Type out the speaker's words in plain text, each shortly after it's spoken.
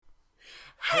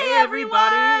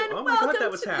everybody! Oh my god,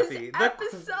 that was happy. The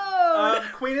episode!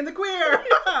 Queen and the Queer!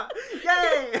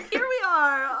 Yay! Here we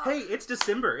are! Hey, it's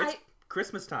December. It's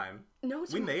Christmas time. No,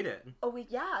 we made it. Oh,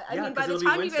 I mean, by the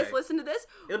time you guys listen to this,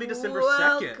 it'll be December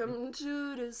 2nd. Welcome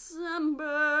to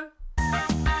December.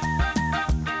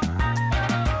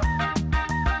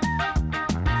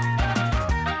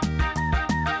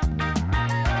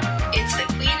 It's the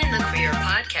Queen and the Queer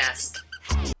podcast.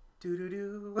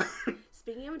 Do-do-do.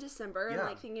 Speaking of December,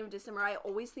 and thinking of December, I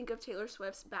always think of Taylor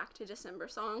Swift's Back to December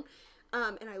song.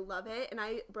 And I love it. And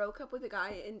I broke up with a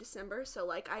guy in December,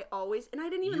 so I always, and I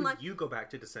didn't even You go back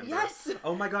to December. Yes.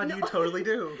 Oh my god, no. You totally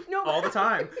do. No, all the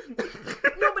time.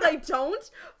 No, but I don't.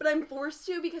 But I'm forced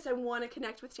to because I want to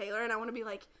connect with Taylor, and I want to be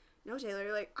like, no,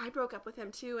 Taylor, I broke up with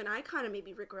him too, and I kind of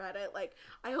maybe regret it.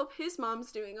 I hope his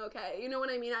mom's doing okay. You know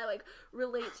what I mean? I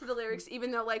relate to the lyrics,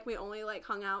 even though we only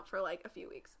hung out for a few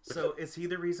weeks. So is he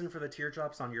the reason for the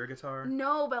teardrops on your guitar?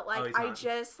 No, but I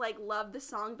just love the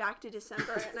song Back to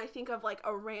December, and I think of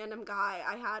a random guy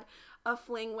I had a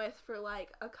fling with for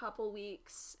a couple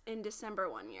weeks in December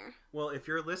one year. Well, if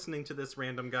you're listening to this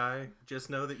random guy, just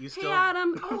know that you still... Hey,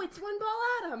 Adam. Oh, it's One Ball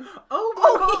Adam.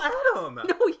 Oh, Adam.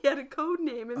 No, he had a code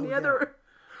name, and other...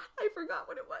 I forgot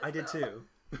what it was. I did too.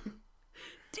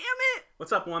 Damn it.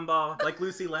 What's up, One Ball? Like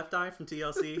Lucy Left Eye from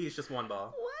TLC, he's just One Ball.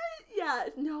 What? Yeah,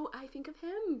 no, I think of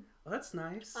him. Well, that's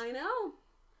nice. I know.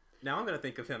 Now I'm going to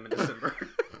think of him in December.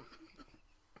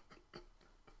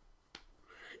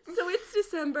 So it's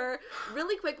December.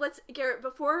 Really quick, Garrett,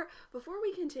 before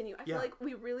we continue, I feel like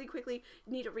we really quickly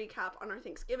need to recap on our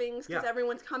Thanksgivings because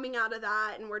everyone's coming out of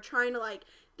that and we're trying to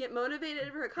get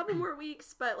motivated for a couple more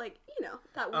weeks, but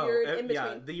that weird in between.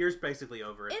 Yeah, the year's basically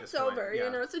over at it's this point.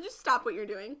 over, so just stop what you're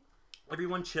doing.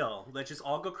 Everyone chill. Let's just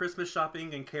all go Christmas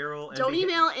shopping and carol. And don't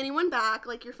email anyone back.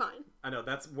 You're fine. I know,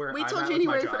 that's where wait I'm till at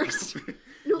January with my 1st.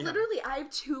 No, literally, I have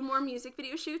 2 more music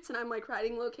video shoots, and I'm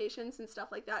writing locations and stuff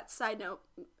like that. Side note,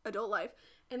 adult life,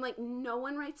 and no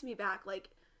one writes me back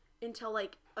until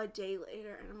a day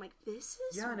later, and I'm like, this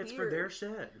is and weird. it's for their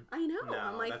shit. I know. No,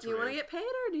 I'm do you want to get paid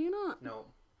or do you not? No,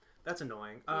 that's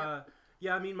annoying.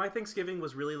 Yeah, I mean, my Thanksgiving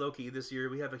was really low-key this year.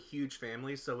 We have a huge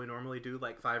family, so we normally do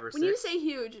 5 or 6. When you say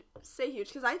huge,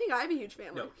 because I think I have a huge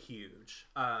family. No, huge.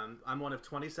 I'm one of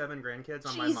 27 grandkids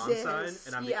on my mom's side,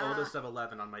 and I'm the oldest of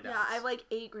 11 on my dad's. Yeah, I have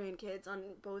 8 grandkids on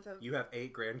both of... You have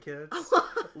 8 grandkids?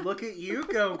 Look at you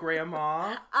go,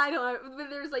 Grandma! I know,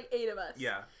 but there's 8 of us.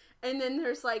 Yeah. And then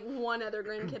there's 1 other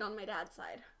grandkid on my dad's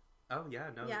side. Oh, yeah,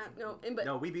 no. Yeah, no, but...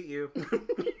 No, we beat you.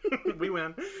 We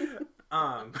win.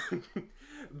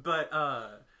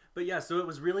 But yeah, so it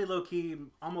was really low key.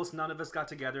 Almost none of us got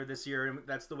together this year, and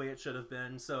that's the way it should have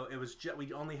been. So it was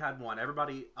we only had one.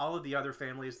 Everybody, all of the other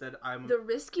families that I'm the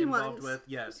risky involved ones with,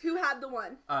 yes. Who had the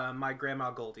one? My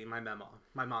grandma Goldie, my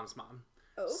mom's mom.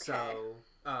 Okay. So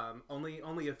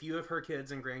only a few of her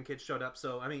kids and grandkids showed up.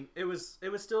 So I mean, it was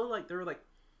still there were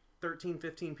 13,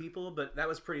 15 people, but that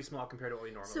was pretty small compared to what we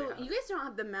normally have. So you guys don't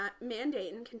have the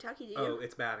mandate in Kentucky, do you? Oh,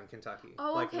 it's bad in Kentucky.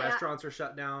 Oh, okay. Restaurants are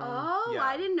shut down. Oh, yeah.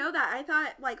 I didn't know that. I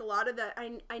thought a lot of the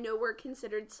I know we're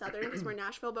considered Southern because we're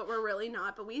Nashville, but we're really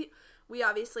not. But we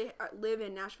obviously live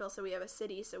in Nashville, so we have a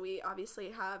city, so we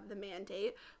obviously have the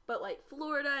mandate. But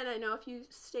Florida and I know a few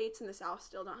states in the South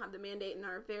still don't have the mandate and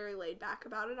are very laid back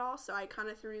about it all. So I kind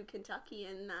of threw Kentucky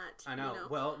in that. I know.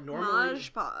 Well,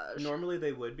 normally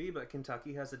they would be, but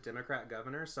Kentucky has a Democrat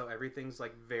governor, so everything's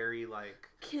very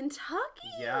Kentucky.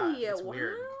 Yeah, it's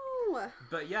weird. Wow.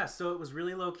 But yeah, so it was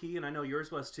really low key, and I know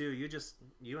yours was too.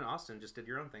 You and Austin just did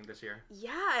your own thing this year.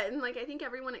 Yeah, and I think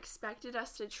everyone expected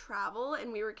us to travel,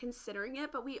 and we were considering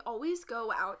it, but we always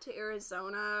go out to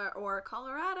Arizona or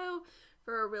Colorado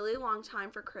for a really long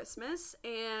time for Christmas,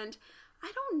 and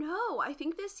I don't know. I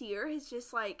think this year has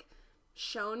just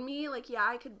shown me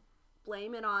I could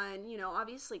blame it on,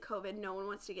 obviously COVID. No one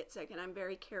wants to get sick, and I'm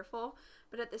very careful,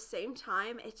 but at the same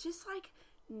time, it's just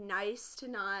nice to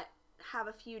not have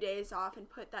a few days off and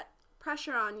put that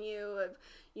pressure on you of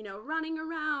running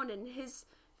around. And his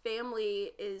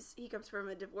family he comes from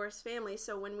a divorced family,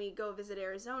 so when we go visit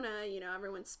Arizona,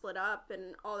 everyone's split up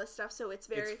and all this stuff, so it's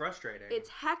frustrating, it's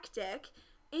hectic,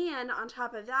 and on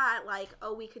top of that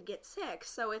we could get sick,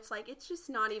 so it's it's just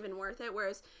not even worth it.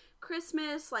 Whereas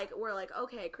Christmas, we're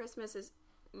okay, Christmas is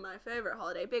my favorite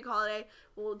holiday, big holiday.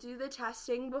 We'll do the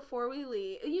testing before we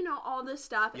leave, all this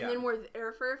stuff, and then we're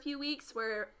there for a few weeks,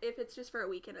 where if it's just for a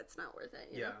weekend, it's not worth it,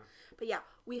 you know? But yeah,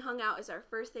 we hung out as our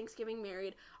first Thanksgiving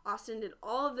married. Austin did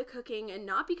all of the cooking, and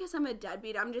not because I'm a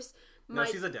deadbeat, I'm just... No,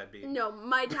 she's a deadbeat. No,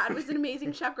 my dad was an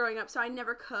amazing chef growing up, so I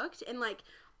never cooked, and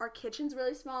our kitchen's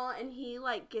really small, and he,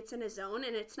 like, gets in his zone,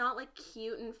 and it's not, like,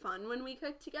 cute and fun when we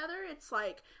cook together. It's,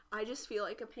 like, I just feel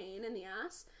like a pain in the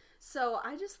ass. So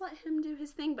I just let him do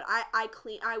his thing, but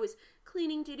I was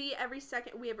cleaning duty every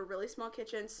second. We have a really small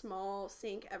kitchen, small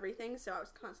sink, everything, so I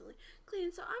was constantly cleaning.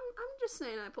 So I'm just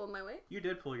saying I pulled my weight. You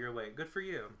did pull your weight. Good for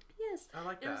you. Yes. I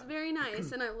like that. It was very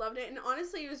nice, and I loved it. And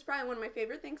honestly, it was probably one of my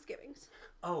favorite Thanksgivings.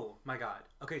 Oh, my God.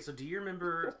 Okay, so do you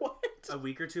remember What? a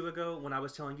week or two ago when I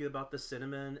was telling you about the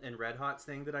cinnamon and Red Hots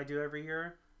thing that I do every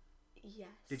year? Yes.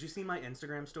 Did you see my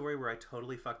Instagram story where I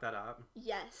totally fucked that up?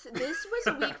 Yes. This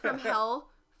was a week from hell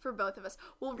for both of us.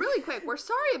 Well, really quick, we're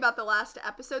sorry about the last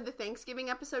episode, the Thanksgiving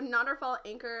episode. Not our fault,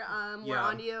 Anchor. We're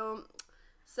on to you.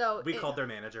 So we called their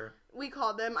manager. We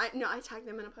called them. I tagged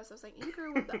them in a post. I was like,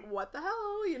 Anchor, what the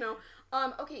hell? You know.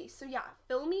 Okay, so yeah,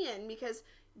 fill me in, because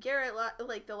Garrett,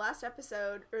 like the last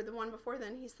episode or the one before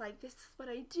then, he's like, "This is what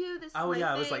I do. This is my thing."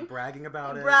 I was like bragging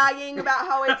about it. Bragging about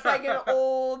how it's like an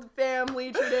old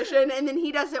family tradition, and then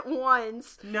he does it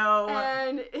once. No.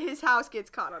 And his house gets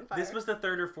caught on fire. This was the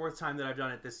third or fourth time that I've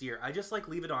done it this year. I just like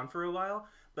leave it on for a while,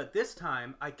 but this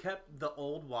time I kept the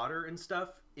old water and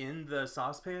stuff in the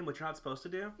saucepan, which you're not supposed to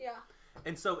do. Yeah.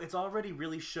 And so it's already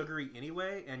really sugary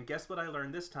anyway, and guess what I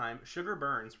learned this time? Sugar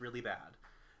burns really bad,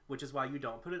 which is why you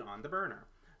don't put it on the burner.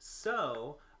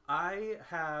 So I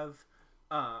have,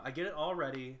 I get it all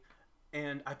ready,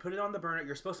 and I put it on the burner.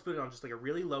 You're supposed to put it on just like a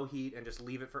really low heat and just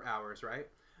leave it for hours, right?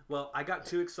 Well, I got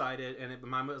too excited, and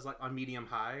mine was like on medium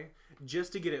high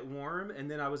just to get it warm, and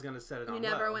then I was going to set it on low. You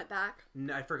never went back?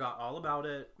 I forgot all about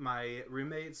it. My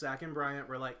roommates, Zach and Bryant,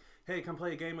 were like, "Hey, come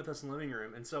play a game with us in the living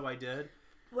room," and so I did.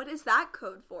 What is that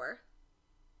code for?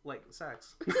 Like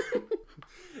sex.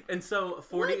 And so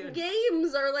 40 What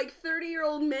games are like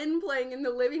 30-year-old men playing in the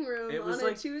living room on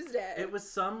a Tuesday? It was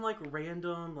some like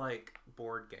random like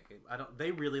board game.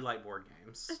 They really like board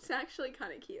games. It's actually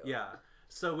kind of cute. Yeah.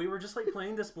 So we were just like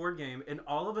playing this board game, and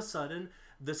all of a sudden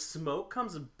the smoke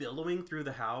comes billowing through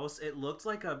the house. It looked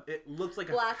like a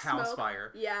Black house smoke.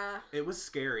 fire. Yeah. It was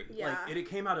scary. Yeah. Like it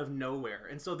came out of nowhere.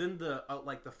 And so then the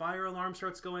the fire alarm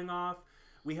starts going off.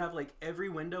 We have like every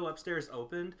window upstairs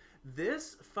opened.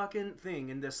 This fucking thing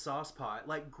in this sauce pot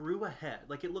like grew a head.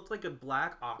 Like it looked like a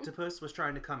black octopus was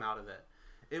trying to come out of it.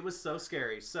 It was so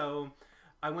scary. So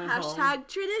I went home. Hashtag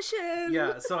tradition.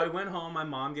 Yeah, so I went home. My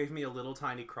mom gave me a little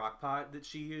tiny crock pot that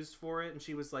she used for it, and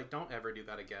she was like, "Don't ever do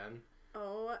that again."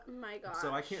 Oh my gosh.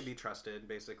 So I can't be trusted,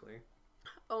 basically.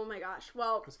 Oh my gosh.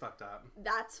 Well, It's fucked up.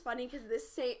 that's funny because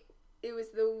it was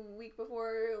the week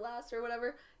before last or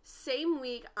whatever. Same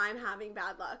week, I'm having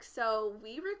bad luck. So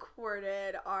we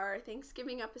recorded our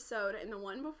Thanksgiving episode and the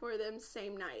one before them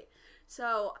same night.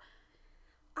 So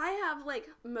I have like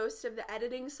most of the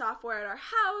editing software at our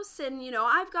house, and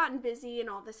I've gotten busy and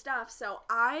all this stuff. So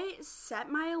I set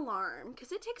my alarm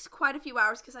because it takes quite a few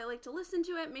hours because I like to listen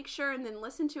to it, make sure, and then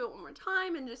listen to it one more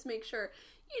time and just make sure,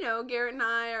 Garrett and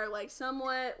I are like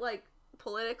somewhat like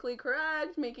politically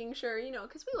correct, making sure,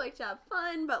 because we like to have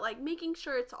fun, but like making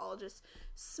sure it's all just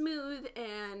smooth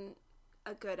and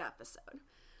a good episode.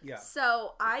 Yeah.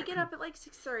 So I get up at like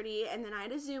 6:30, and then I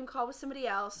had a Zoom call with somebody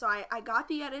else. So I got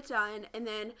the edit done, and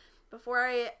then before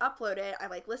I upload it, I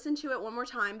like listened to it one more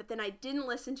time, but then I didn't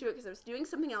listen to it because I was doing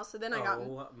something else. So then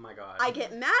Oh my god. I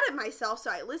get mad at myself, so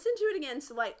I listened to it again.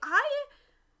 So like I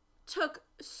took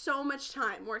so much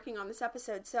time working on this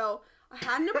episode. So I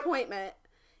had an appointment,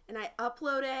 and I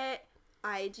upload it.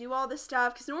 I do all this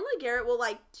stuff because normally Garrett will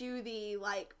like do the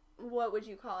like, what would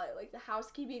you call it? Like the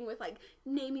housekeeping with like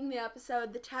naming the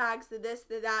episode, the tags, the this,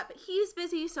 the that. But he's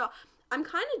busy, so I'm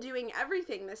kind of doing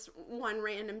everything this one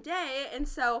random day. And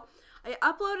so I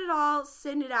upload it all,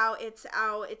 send it out. It's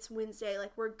out. It's Wednesday.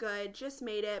 Like we're good. Just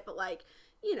made it. But like,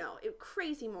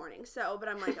 crazy morning. So, but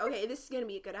I'm like, okay, this is going to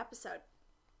be a good episode.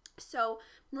 So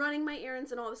I'm running my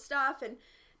errands and all the stuff. And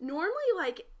normally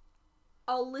like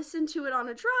I'll listen to it on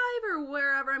a drive or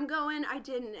wherever I'm going. I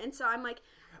didn't. And so I'm like,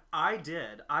 I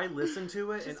did. I listened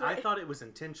to it, and I thought it was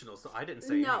intentional, so I didn't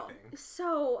say anything.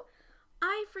 So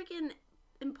I freaking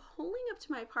am pulling up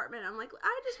to my apartment. I'm like,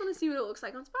 I just want to see what it looks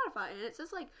like on Spotify, and it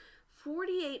says like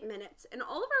 48 minutes, and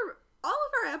all of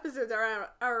our episodes are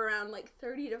around like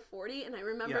 30 to 40, and I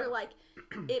remember like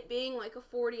it being like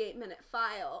a 48-minute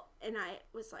file, and I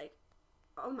was like,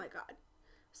 oh my god.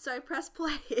 So I press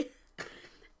play,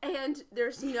 and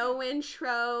there's no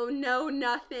intro, no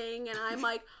nothing, and I'm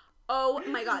like, oh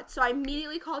my god. So I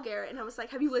immediately call Garrett, and I was like,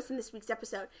 have you listened to this week's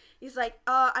episode? He's like,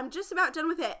 I'm just about done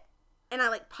with it. And I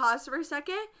like paused for a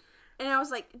second, and I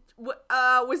was like,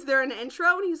 was there an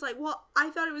intro? And he's like, well, I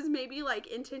thought it was maybe like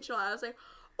intentional. I was like,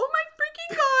 oh my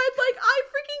freaking god, like I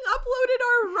freaking uploaded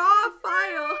our raw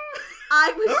file.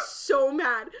 I was so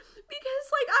mad because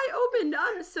like I opened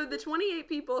up, so the 28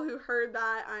 people who heard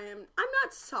that, I'm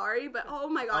not sorry, but oh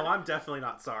my god. Oh, I'm definitely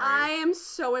not sorry. I am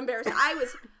so embarrassed. I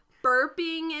was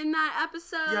burping in that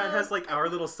episode. Yeah, it has like our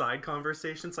little side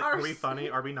conversations. Like, are we funny?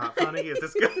 Are we not funny? Is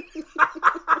this good?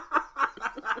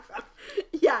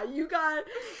 Yeah, you got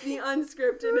the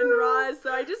unscripted and raw,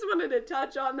 so I just wanted to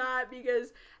touch on that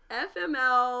because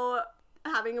FML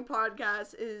having a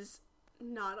podcast is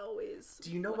not always.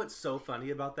 Do you know what's so funny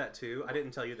about that too? I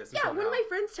didn't tell you this. Yeah, until one of now. my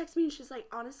friends texted me and she's like,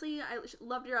 honestly, I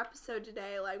loved your episode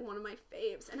today, like one of my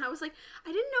faves. And I was like,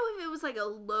 I didn't know if it was like a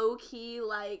low key,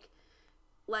 like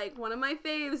one of my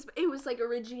faves. It was like a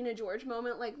Regina George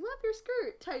moment, like love your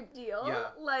skirt type deal. Yeah.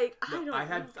 Like I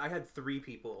had 3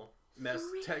 people.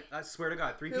 I swear to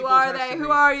God, 3 Who people. are they? texted Who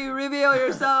me. are you? Reveal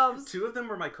yourselves. 2 of them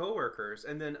were my coworkers,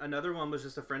 and then another one was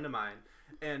just a friend of mine.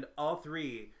 And all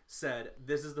 3 said,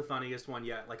 "This is the funniest one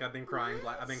yet." Like I've been crying.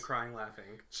 I've been crying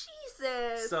laughing.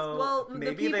 Jesus. So well,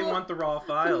 maybe they want the raw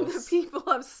files. The people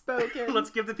have spoken. Let's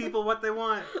give the people what they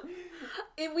want.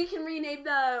 And we can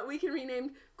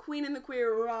rename Queen and the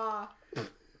Queer Raw.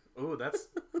 Ooh, that's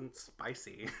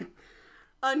spicy.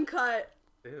 Uncut.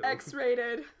 Ew.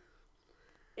 X-rated.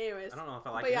 Anyways. I don't know if I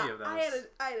like but yeah, any of those.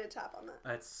 I had a tap on that.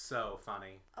 That's so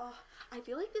funny. Oh, I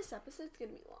feel like this episode's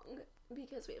gonna be long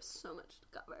because we have so much to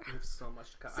cover. We have so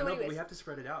much to cover. So I know, anyways, but we have to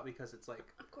spread it out because it's like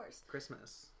of course,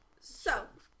 Christmas. So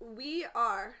we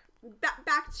are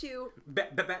back to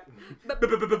back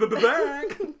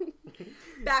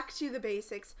back to the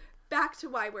basics. Back to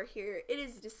why we're here. It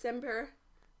is December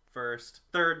 1st,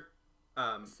 3rd,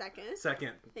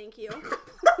 2nd. Thank you.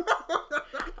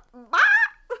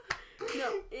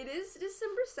 No, it is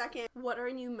December 2nd. What are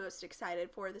you most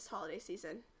excited for this holiday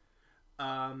season?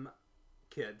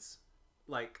 Kids.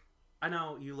 Like, I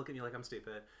know you look at me like I'm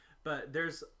stupid, but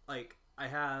there's like, I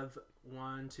have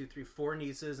 4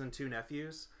 nieces and 2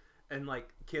 nephews, and like,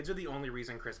 kids are the only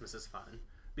reason Christmas is fun.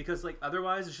 Because like,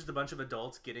 otherwise it's just a bunch of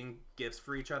adults getting gifts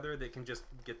for each other that can just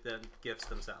get the gifts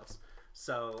themselves.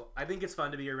 So I think it's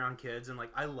fun to be around kids, and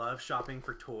like, I love shopping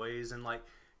for toys and like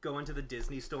going to the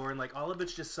Disney store, and like, all of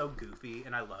it's just so goofy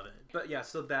and I love it. But yeah,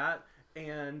 so that,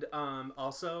 and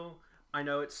also I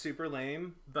know it's super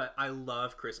lame, but I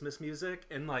love Christmas music,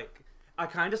 and like, I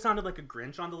kind of sounded like a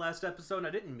Grinch on the last episode, and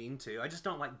I didn't mean to. I just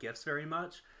don't like gifts very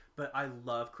much, but I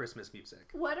love Christmas music.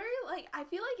 What are you like? I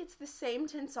feel like it's the same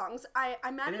 10 songs.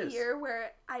 I'm at a year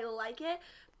where I like it,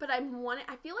 but I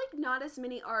feel like not as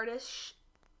many artists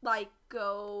like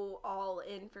go all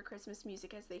in for Christmas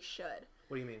music as they should.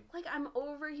 What do you mean? Like, I'm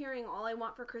overhearing All I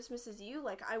Want for Christmas Is You.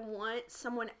 Like, I want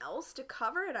someone else to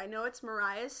cover it. I know it's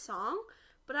Mariah's song,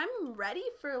 but I'm ready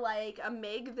for, like, a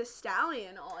Meg the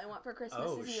Stallion All I Want for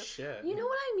Christmas Is You. Oh, shit. You know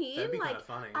what I mean? That'd be like, kind of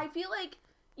funny. I feel like,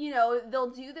 you know, they'll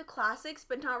do the classics,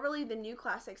 but not really the new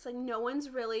classics. Like, no one's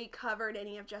really covered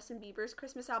any of Justin Bieber's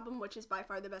Christmas album, which is by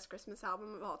far the best Christmas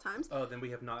album of all times. Oh, then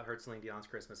we have not heard Celine Dion's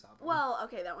Christmas album. Well,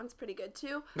 okay, that one's pretty good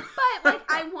too. But, like,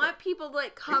 I want people to,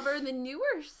 like, cover the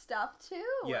newer stuff too.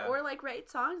 Yeah. Or, like,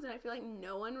 write songs, and I feel like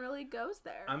no one really goes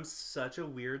there. I'm such a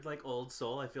weird, like, old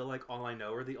soul. I feel like all I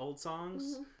know are the old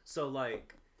songs. Mm-hmm. So,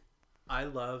 like, I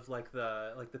love, like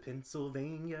the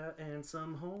Pennsylvania and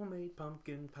some homemade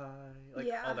pumpkin pie. Like,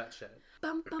 Yeah. all that shit.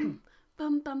 Bum, bum,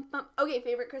 bum, bum, bum. Okay,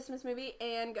 favorite Christmas movie,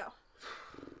 and go.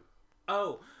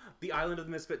 Oh, The Island of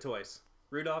the Misfit Toys.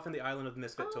 Rudolph and the Island of the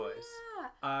Misfit Toys. Yeah.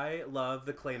 I love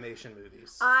the claymation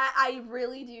movies. I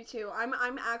really do too.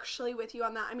 I'm actually with you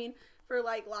on that. I mean, for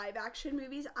like live action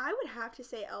movies, I would have to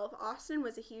say Elf. Austin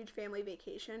was a huge family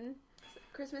vacation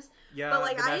Christmas. Yeah, but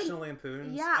like the National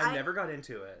Lampoons. Yeah, I never got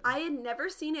into it. I had never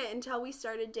seen it until we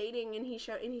started dating, and he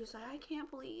was like, I can't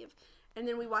believe. And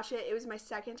then we watched it. It was my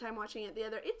second time watching it.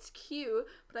 It's cute,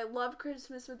 but I love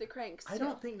Christmas with the Cranks too. I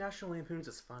don't think National Lampoons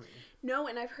is funny. No,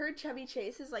 and I've heard Chevy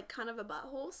Chase is like kind of a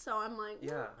butthole, so I'm like,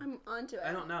 yeah, I'm onto it.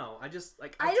 I don't know. I just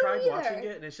like I I don't tried either. watching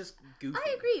it, and it's just goofy.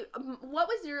 I agree. What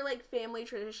was your like family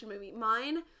tradition movie?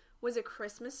 Mine was A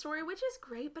Christmas Story, which is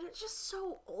great, but it's just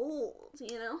so old,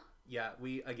 you know? Yeah,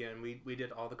 we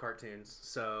did all the cartoons.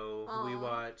 So we Aw.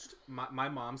 watched, my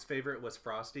mom's favorite was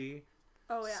Frosty.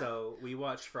 Oh, yeah. So we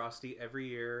watched Frosty every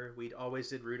year. We always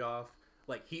did Rudolph,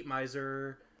 like Heat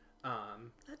Miser.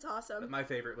 That's awesome. But my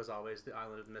favorite was always The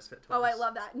Island of the Misfit Toys. Oh, I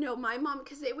love that. No, my mom,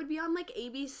 because it would be on like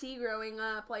ABC growing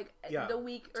up, like the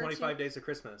week or 25 two. Days of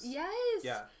Christmas. Yes.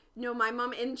 Yeah. No, my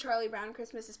mom in Charlie Brown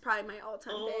Christmas is probably my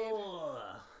all-time fave.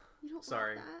 Oh. You don't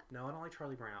Sorry. like that? No, I don't like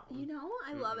Charlie Brown. You know,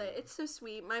 I love it. It's so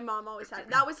sweet. My mom always had it.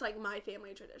 That was like my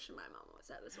family tradition. My mom always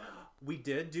had as well. We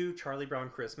did do Charlie Brown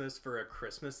Christmas for a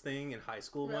Christmas thing in high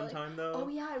school one Really? time, though. Oh,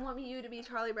 yeah. I want you to be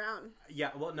Charlie Brown.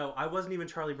 Yeah, well, no, I wasn't even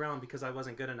Charlie Brown because I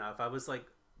wasn't good enough. I was like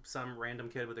some random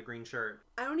kid with a green shirt.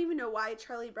 I don't even know why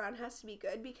Charlie Brown has to be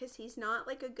good because he's not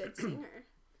like a good singer.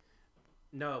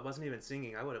 No, it wasn't even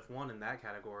singing. I would have won in that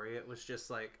category. It was just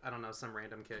like, I don't know, some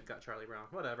random kid got Charlie Brown.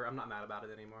 Whatever, I'm not mad about it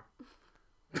anymore.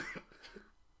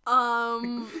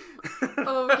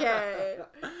 Okay.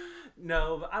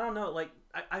 No, but I don't know. Like,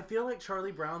 I feel like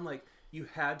Charlie Brown, like, you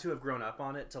had to have grown up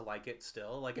on it to like it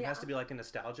still. Like, it has to be like a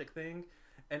nostalgic thing.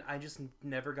 And I just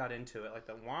never got into it. Like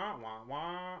the wah, wah,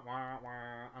 wah, wah,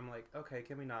 wah. I'm like, okay,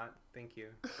 can we not? Thank you.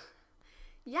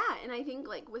 Yeah, and I think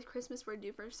like with Christmas we're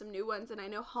due for some new ones, and I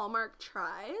know Hallmark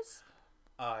tries.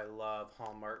 I love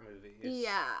Hallmark movies.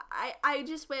 Yeah, I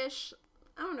just wish,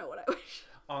 I don't know what I wish.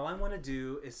 All I want to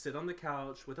do is sit on the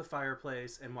couch with a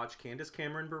fireplace and watch Candace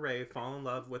Cameron Bure fall in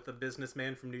love with a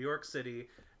businessman from New York City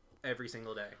every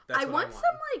single day. That's what I want.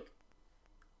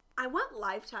 I want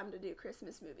Lifetime to do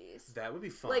Christmas movies. That would be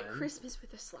fun. Like Christmas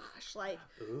with a Slash. Like,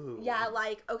 ooh. Yeah,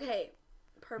 like, okay.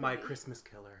 Perfect. My Christmas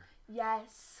Killer.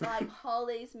 Yes, like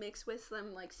holidays mixed with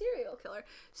some like serial killer.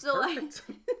 So perfect.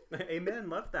 Like, amen.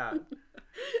 Love that.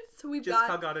 So we've just got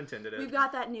how God intended it. We've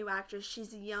got that new actress.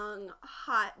 She's a young,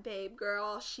 hot babe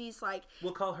girl. She's like,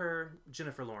 we'll call her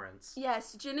Jennifer Lawrence.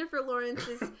 Yes, Jennifer Lawrence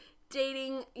is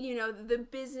dating, you know, the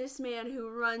businessman who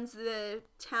runs the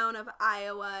town of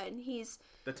Iowa, and he's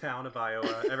the town of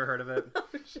Iowa. Ever heard of it? Oh,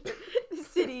 shit. The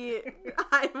city.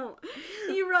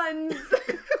 He runs.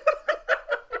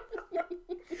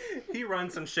 He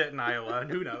runs some shit in Iowa, and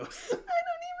who knows? I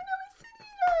don't even know his city.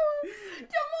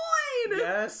 Des Moines.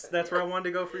 Yes, that's where I wanted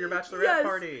to go for your bachelorette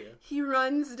party. He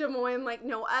runs Des Moines like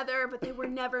no other, but they were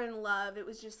never in love. It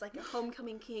was just like a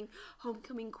homecoming king,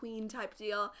 homecoming queen type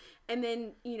deal. And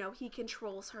then, you know, he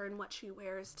controls her and what she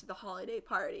wears to the holiday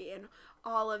party and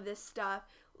all of this stuff.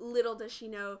 Little does she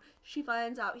know, she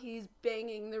finds out he's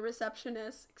banging the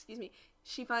receptionist. Excuse me.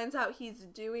 She finds out he's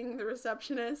doing the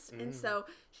receptionist, and so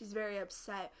she's very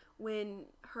upset when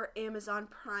her Amazon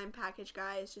Prime package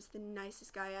guy is just the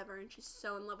nicest guy ever, and she's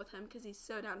so in love with him because he's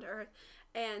so down to earth.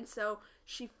 And so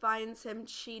she finds him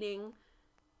cheating,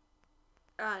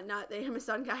 not the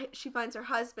Amazon guy, she finds her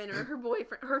husband or her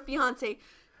boyfriend, her fiance,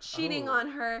 cheating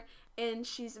on her, and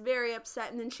she's very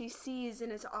upset. And then she sees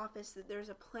in his office that there's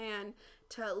a plan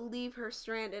to leave her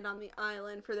stranded on the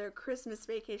island for their Christmas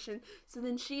vacation. So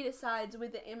then she decides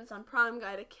with the Amazon Prime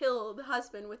guy to kill the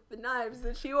husband with the knives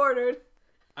that she ordered.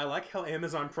 I like how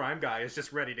Amazon Prime guy is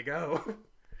just ready to go.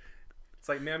 It's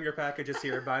like, ma'am, your package is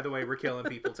here. By the way, we're killing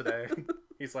people today.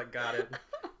 He's like, got it.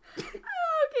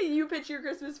 Okay, you pitch your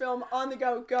Christmas film on the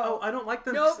go. Go. Oh, I don't like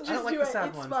the. Nope, I just don't like do the it. sad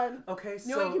It's ones. fun. Okay, so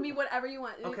No, it can be whatever you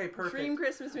want. Okay, perfect. Dream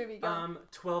Christmas movie. Go.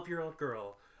 12-year-old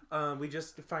girl. We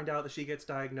just find out that she gets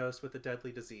diagnosed with a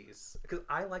deadly disease. Because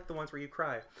I like the ones where you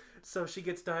cry. So she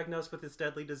gets diagnosed with this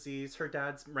deadly disease. Her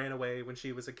dad's ran away when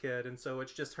she was a kid, and so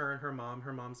it's just her and her mom.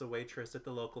 Her mom's a waitress at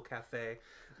the local cafe.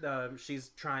 She's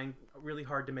trying really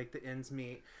hard to make the ends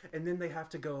meet. And then they have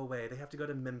to go away. They have to go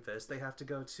to Memphis. They have to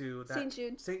go to St.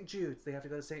 Jude's. St. Jude's. They have to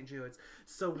go to St. Jude's.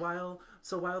 So while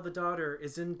the daughter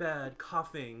is in bed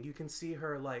coughing, you can see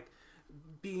her like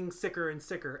being sicker and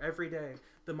sicker every day.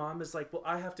 The mom is like, well,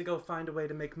 I have to go find a way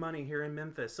to make money here in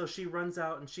Memphis. So she runs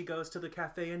out and she goes to the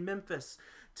cafe in Memphis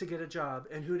to get a job.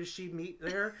 And who does she meet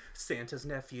there? Santa's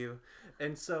nephew.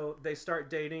 And so they start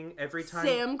dating every time.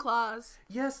 Sam Claus.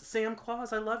 Yes, Sam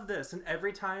Claus. I love this. And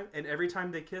every time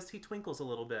they kiss, he twinkles a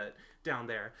little bit down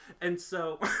there. And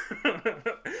so,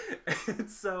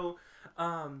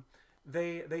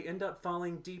 they end up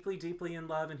falling deeply, deeply in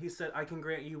love. And he said, I can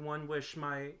grant you one wish.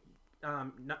 My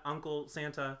Uncle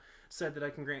Santa said that I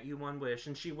can grant you one wish,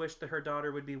 and she wished that her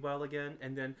daughter would be well again,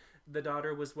 and then the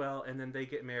daughter was well, and then they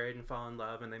get married and fall in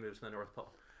love, and they move to the North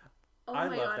Pole. Oh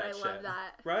my god, I love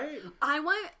that. Right? I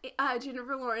want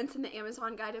Jennifer Lawrence and the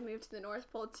Amazon guy to move to the North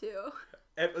Pole too.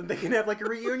 They can have like a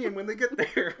reunion when they get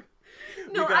there.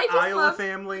 No, we got Iowa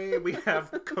family. We have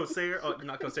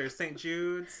St.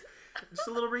 Jude's. Just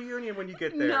a little reunion when you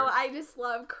get there. No, I just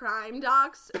love crime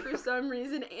docs for some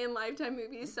reason and Lifetime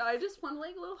movies, so I just want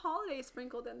like a little holiday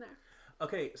sprinkled in there.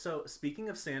 Okay, so speaking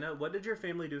of Santa, what did your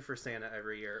family do for Santa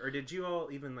every year? Or did you all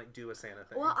even like do a Santa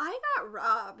thing? Well, I got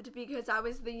robbed because I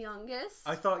was the youngest.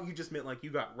 I thought you just meant like you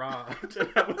got robbed. And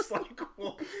I was like,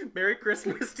 well, Merry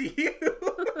Christmas to you.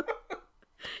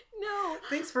 No.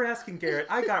 Thanks for asking, Garrett.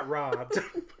 I got robbed.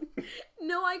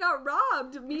 No, I got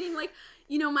robbed. Meaning, like,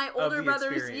 you know, my older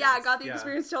brothers, experience. got the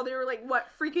experience till they were, like, what,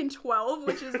 freaking 12,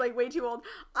 which is, like, way too old.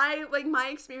 My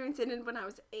experience ended when I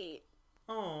was 8.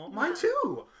 Oh, mine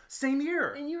too. Same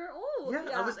year. And you were old.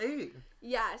 Yeah, I was 8.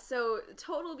 Yeah, so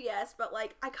total BS, but,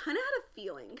 like, I kind of had a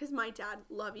feeling, because my dad,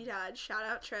 love you, Dad, shout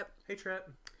out Trip. Hey, Trip.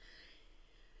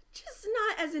 Just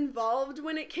not as involved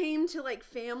when it came to, like,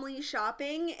 family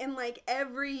shopping, and, like,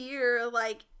 every year,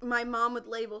 like, my mom would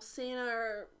label Santa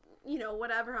or, you know,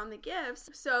 whatever on the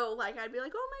gifts, so, like, I'd be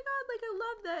like, oh my god, like, I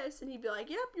love this, and he'd be like,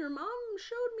 yep, your mom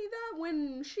showed me that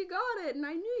when she got it, and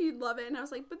I knew you'd love it, and I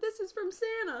was like, but this is from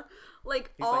Santa, like,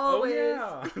 He's always, like,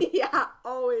 oh, yeah. yeah,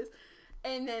 always.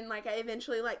 And then, like, I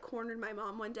eventually, like, cornered my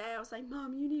mom one day. I was like,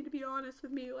 Mom, you need to be honest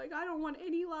with me. Like, I don't want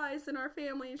any lies in our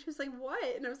family. And she was like,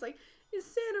 what? And I was like, is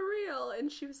Santa real?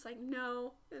 And she was like,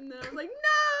 no. And then I was like,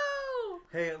 no!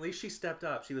 Hey, at least she stepped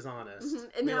up. She was honest.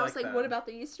 Mm-hmm. And then I was like, that. what about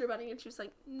the Easter Bunny? And she was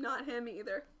like, not him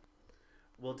either.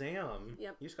 Well, damn.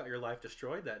 Yep. You just got your life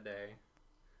destroyed that day.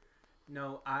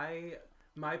 No,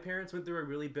 my parents went through a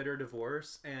really bitter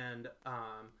divorce, and,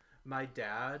 my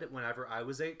dad, whenever I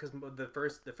was 8, because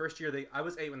the first year I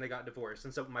was 8 when they got divorced,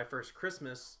 and so my first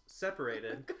Christmas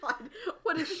separated. God,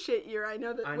 what a shit year. I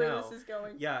know where this is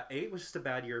going. Yeah, 8 was just a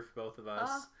bad year for both of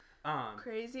us.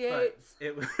 Crazy 8s.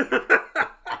 It was.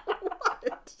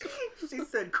 What? She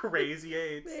said crazy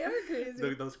 8s. They are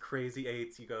crazy. Those crazy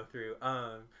 8s you go through.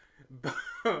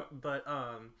 But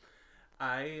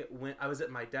I was at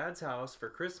my dad's house for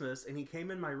Christmas, and he came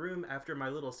in my room after my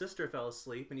little sister fell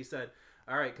asleep, and he said,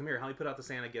 all right, come here, help me put out the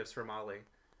Santa gifts for Molly.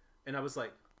 And I was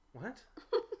like, what?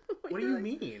 What do you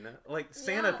mean? Like,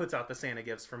 Santa puts out the Santa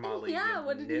gifts for Molly. Yeah,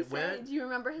 what did he say? Do you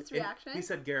remember his reaction? He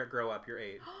said, Garrett, grow up, you're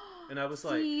 8. And I was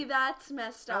See, that's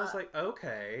messed up. I was like,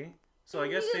 okay. So I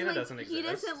guess Santa doesn't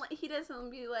exist. He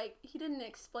doesn't be like, he didn't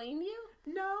explain to you?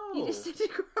 No. He just said to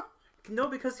grow. No,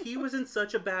 because he was in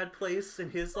such a bad place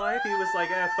in his life. He was like,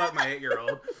 fuck my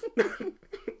 8-year-old.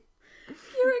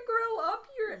 Garrett, grow up,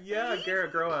 you're 8. Yeah,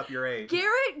 Garrett, grow up, you're 8.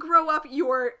 Garrett, grow up,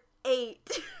 you're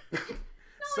 8.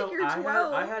 So like you're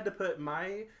 12. I had to put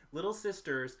my little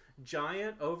sister's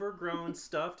giant, overgrown,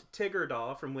 stuffed Tigger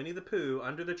doll from Winnie the Pooh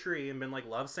under the tree and been like,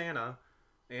 love Santa,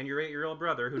 and your 8-year-old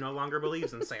brother who no longer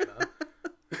believes in Santa.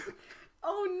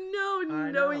 Oh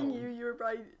no, knowing you were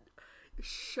probably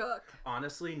shook.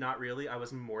 Honestly, not really. I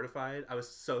was mortified. I was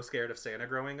so scared of Santa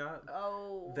growing up.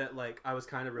 Oh. That, like, I was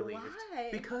kind of relieved. Why?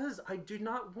 Because I do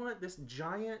not want this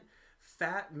giant,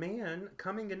 fat man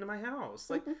coming into my house.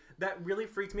 Like, that really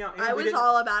freaked me out. And I was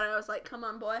all about it. I was like, come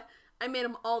on, boy. I made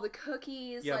him all the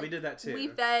cookies. Yeah, like, we did that too.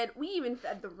 We even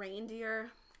fed the reindeer.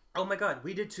 Oh my god,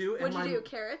 we did too. What'd you do,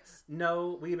 carrots?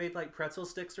 No, we made like pretzel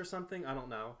sticks or something. I don't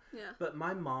know. Yeah. But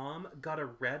my mom got a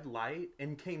red light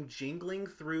and came jingling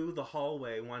through the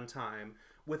hallway one time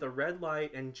with a red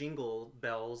light and jingle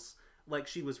bells like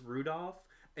she was Rudolph.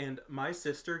 And my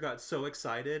sister got so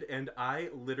excited, and I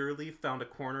literally found a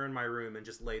corner in my room and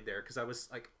just laid there because I was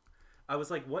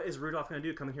like, what is Rudolph gonna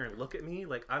do? Come in here and look at me?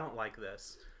 Like, I don't like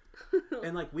this.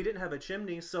 And like, we didn't have a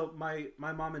chimney, so my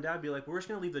mom and dad would be like, we're just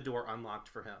gonna leave the door unlocked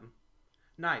for him.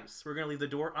 Nice. We're gonna leave the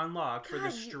door unlocked for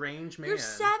this strange man. You're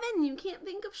 7. You can't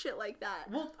think of shit like that.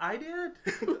 Well, I did.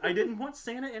 I didn't want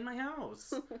Santa in my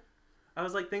house. I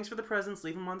was like, thanks for the presents.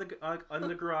 Leave them on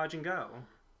the garage and go.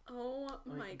 Oh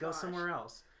my god. Go somewhere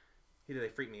else. They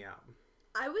freaked me out.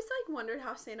 I was like wondered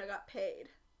how Santa got paid,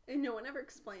 and no one ever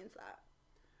explains that.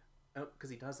 Oh, because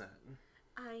he doesn't.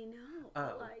 I know. Oh.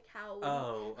 But like,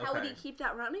 how would he keep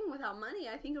that running without money?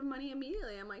 I think of money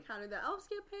immediately. I'm like, how did the elves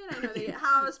get paid? I know they get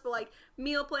house, but like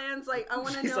meal plans, like I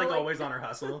want to know. She's like always on her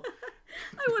hustle.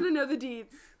 I want to know the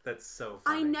deeds. That's so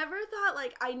funny.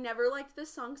 I never liked the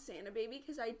song Santa Baby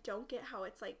because I don't get how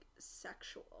it's like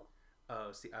sexual.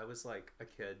 Oh, see, I was like a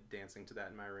kid dancing to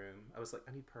that in my room. I was like,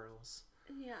 I need pearls.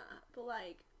 Yeah, but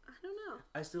like, I don't know.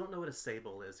 I still don't know what a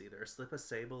sable is either. Slip a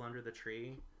sable under the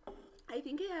tree? I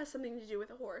think it has something to do with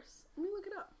a horse. Let me look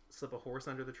it up. Slip a horse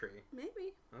under the tree?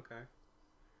 Maybe. Okay.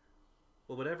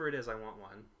 Well, whatever it is, I want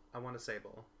one. I want a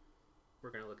sable. We're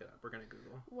going to look it up. We're going to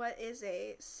Google. What is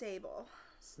a sable?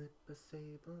 Slip a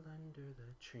sable under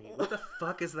the tree. What the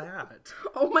fuck is that?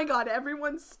 Oh my god,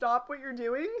 everyone stop what you're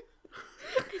doing.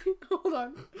 Hold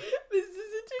on. This is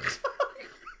a TikTok.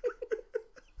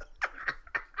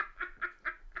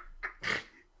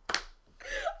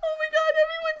 Oh my god,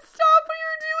 everyone stop what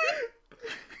you're doing.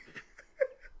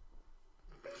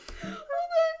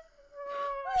 Hold on.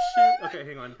 Shoot. Okay,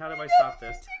 hang on. How do I stop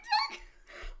this?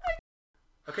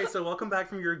 Okay, so welcome back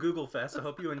from your Google Fest. I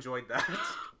hope you enjoyed that.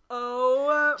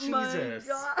 Oh Jesus. my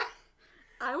god.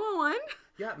 I want one.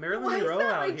 Yeah, Marilyn Why Monroe is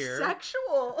that, out like, here.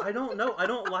 Sexual. I don't know. I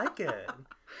don't like it.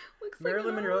 Looks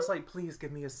Marilyn like Monroe's like, please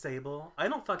give me a sable. I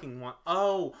don't fucking want.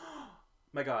 Oh,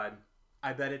 my God!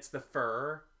 I bet it's the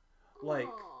fur, like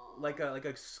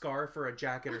a scarf or a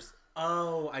jacket or.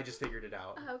 Oh, I just figured it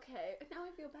out. Okay, now I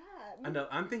feel bad. I know.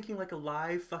 I'm thinking like a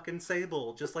live fucking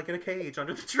sable, just like in a cage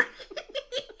under the tree.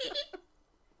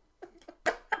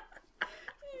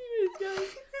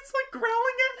 It's like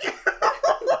growling at you.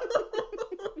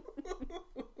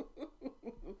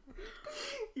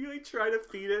 You like try to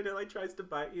feed it and it like tries to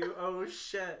bite you. Oh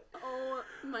shit. Oh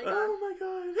my god.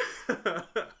 Oh my god.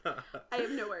 I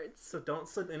have no words. So don't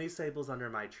slip any sables under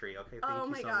my tree, okay? Thank Oh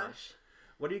you my so gosh. much.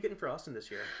 What are you getting for Austin this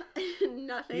year?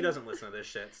 Nothing. He doesn't listen to this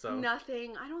shit, so.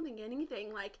 Nothing. I don't think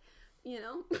anything. Like, you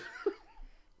know.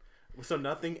 So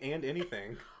nothing and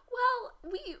anything.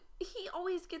 Well, he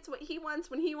always gets what he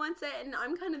wants when he wants it, and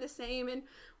I'm kind of the same. And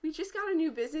we just got a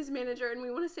new business manager, and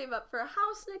we want to save up for a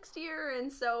house next year.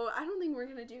 And so I don't think we're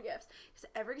gonna do gifts, because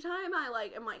every time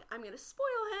I'm gonna spoil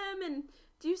him and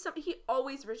do something, he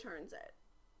always returns it.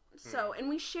 So and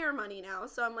we share money now,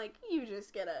 so I'm like, you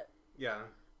just get it. Yeah.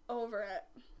 Over it.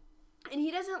 And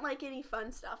he doesn't like any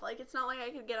fun stuff. Like, it's not like I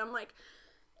could get him, like,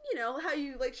 you know, how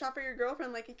you, like, shop for your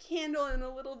girlfriend, like, a candle and a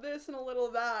little this and a little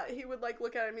that. He would, like,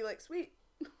 look at it and be like, sweet.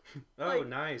 Oh, like,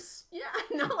 nice. Yeah,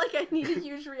 not like I need a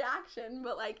huge reaction,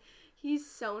 but, like, he's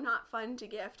so not fun to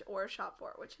gift or shop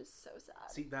for, which is so sad.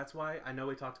 See, that's why, I know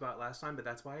we talked about it last time, but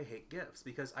that's why I hate gifts,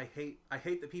 because I hate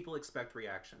that people expect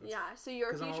reactions. Yeah, so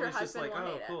your 'Cause I'm future always just husband like, will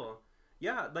oh, hate cool.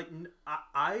 Yeah, like,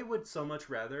 I would so much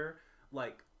rather,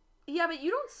 like... Yeah, but you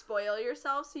don't spoil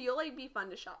yourself, so you'll, like, be fun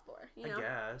to shop for, you know? I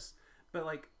guess. But,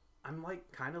 like, I'm,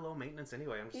 like, kind of low maintenance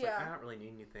anyway. I'm just Yeah. like, I don't really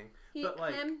need anything. But,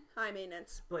 like... Him, high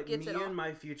maintenance. Like, Gets me it all. and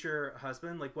my future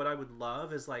husband, like, what I would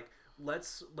love is, like,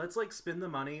 let's like, spend the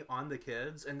money on the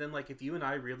kids, and then, like, if you and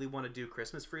I really want to do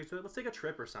Christmas for each other, let's take a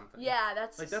trip or something. Yeah,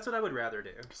 that's... Like, that's what I would rather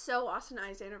do. So Austin and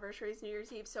I's anniversary is New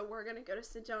Year's Eve, so we're gonna go to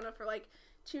Sedona for like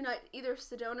 2 nights, either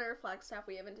Sedona or Flagstaff.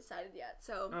 We haven't decided yet.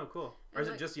 So Oh, cool. Or And, is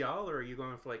it like- just y'all, or are you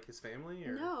going for, like, his family?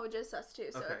 Or? no, just us two.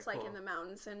 So Okay, it's like cool. in the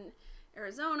mountains in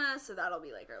Arizona. So that'll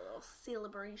be like our little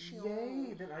celebration.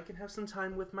 Yay! Then I can have some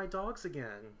time with my dogs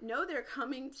again. No, they're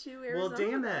coming to Arizona. Well,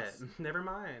 damn with it. us. Never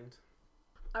mind.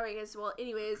 All right, guys. Well,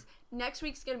 anyways, next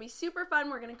week's gonna be super fun.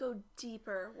 We're gonna go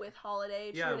deeper with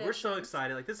holiday Yeah, traditions. we're so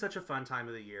excited. Like, this is such a fun time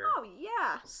of the year. Oh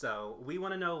yeah. So, we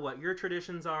want to know what your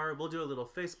traditions are. We'll do a little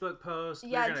Facebook post.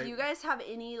 Yeah. We're gonna, Do you guys have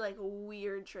any like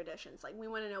weird traditions? Like, we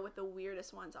want to know what the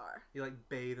weirdest ones are. You, like,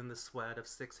 bathe in the sweat of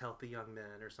 6 healthy young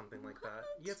men or something like that. What?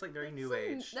 Yeah, it's, like, very That's new some-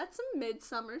 age. That's some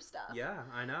midsummer stuff. Yeah,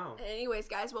 I know. Anyways,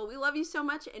 guys, well, we love you so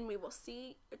much, and we will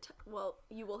see.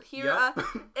 You will hear Yep.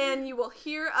 us, and you will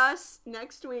hear us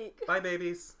next week. Bye,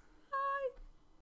 babies.